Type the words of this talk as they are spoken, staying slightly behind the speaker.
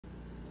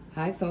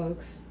Hi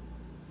folks,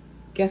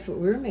 guess what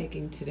we're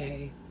making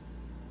today?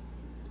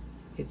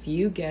 If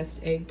you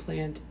guessed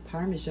eggplant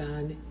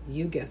parmesan,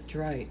 you guessed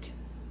right.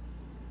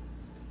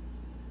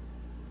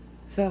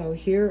 So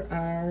here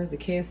are the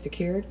cast of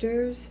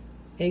characters.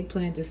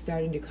 Eggplant is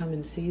starting to come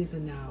in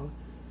season now,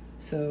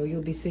 so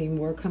you'll be seeing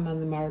more come on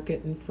the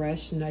market and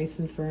fresh, nice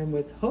and firm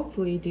with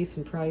hopefully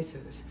decent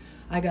prices.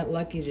 I got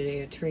lucky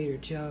today at Trader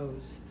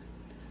Joe's.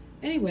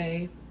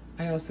 Anyway,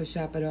 I also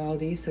shop at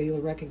Aldi, so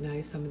you'll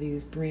recognize some of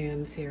these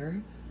brands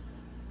here.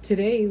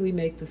 Today we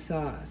make the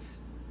sauce.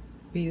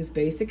 We use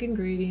basic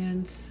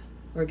ingredients,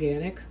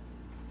 organic,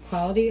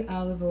 quality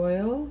olive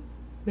oil.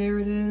 There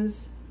it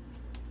is.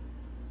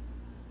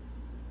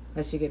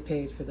 I should get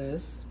paid for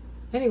this.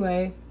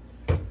 Anyway,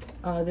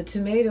 the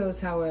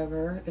tomatoes,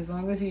 however, as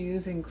long as you're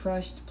using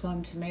crushed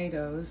plum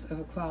tomatoes of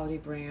a quality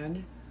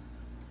brand,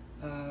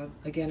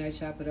 again, I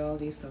shop at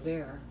Aldi, so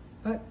there.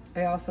 But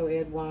I also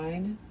add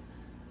wine,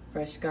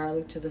 fresh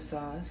garlic to the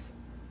sauce,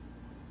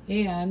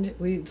 and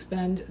we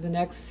spend the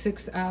next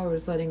 6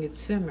 hours letting it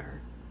simmer.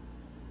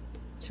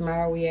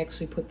 Tomorrow we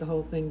actually put the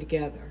whole thing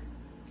together.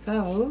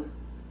 So,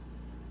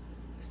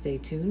 stay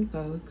tuned,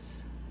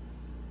 folks.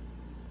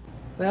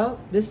 Well,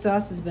 this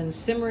sauce has been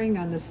simmering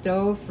on the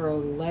stove for the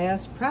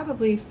last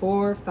probably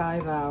 4 or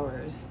 5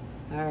 hours.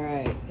 All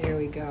right, there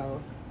we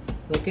go.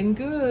 Looking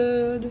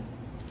good.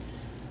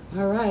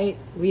 All right,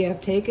 we have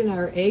taken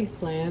our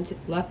eggplant,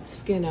 left the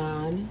skin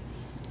on,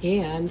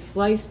 and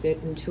sliced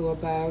it into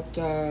about,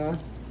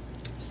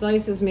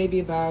 slices maybe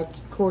about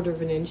 1/4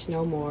 of an inch,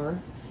 no more.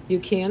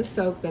 You can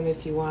soak them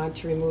if you want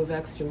to remove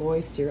extra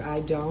moisture. I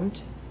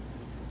don't,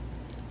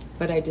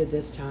 but I did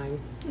this time.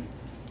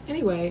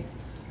 Anyway,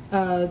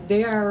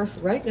 they are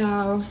right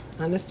now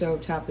on the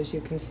stove top, as you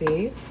can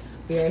see.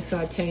 We are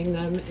sauteing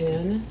them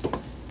in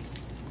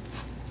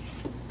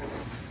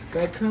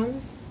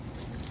breadcrumbs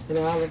and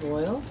olive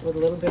oil with a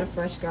little bit of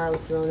fresh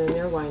garlic thrown in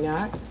there. Why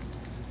not?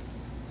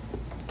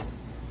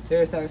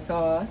 There's our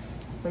sauce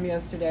from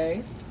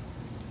yesterday.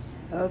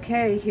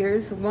 Okay,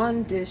 here's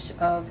one dish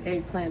of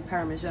eggplant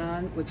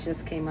parmesan, which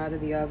just came out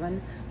of the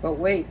oven. But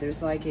wait,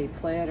 there's like a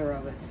platter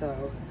of it,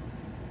 so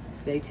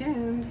stay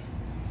tuned.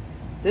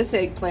 This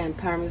eggplant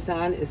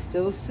parmesan is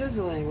still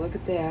sizzling. Look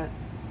at that.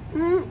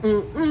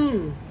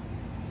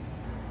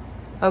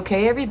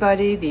 Okay,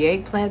 everybody, the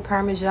eggplant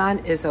parmesan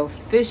is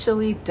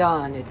officially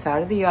done. It's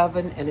out of the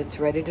oven and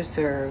it's ready to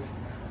serve.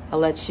 I'll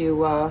let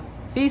you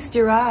feast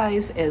your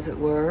eyes, as it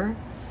were.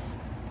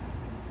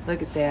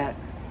 Look at that.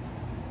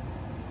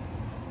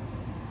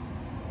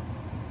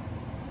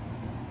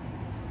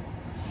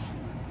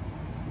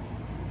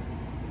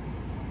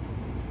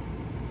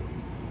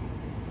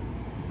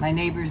 My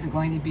neighbors are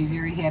going to be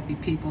very happy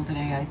people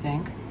today, I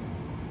think.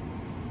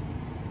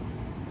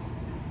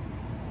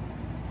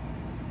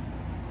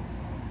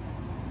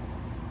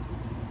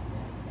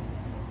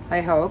 I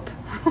hope.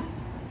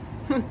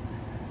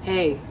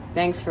 Hey,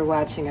 thanks for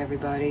watching,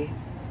 everybody.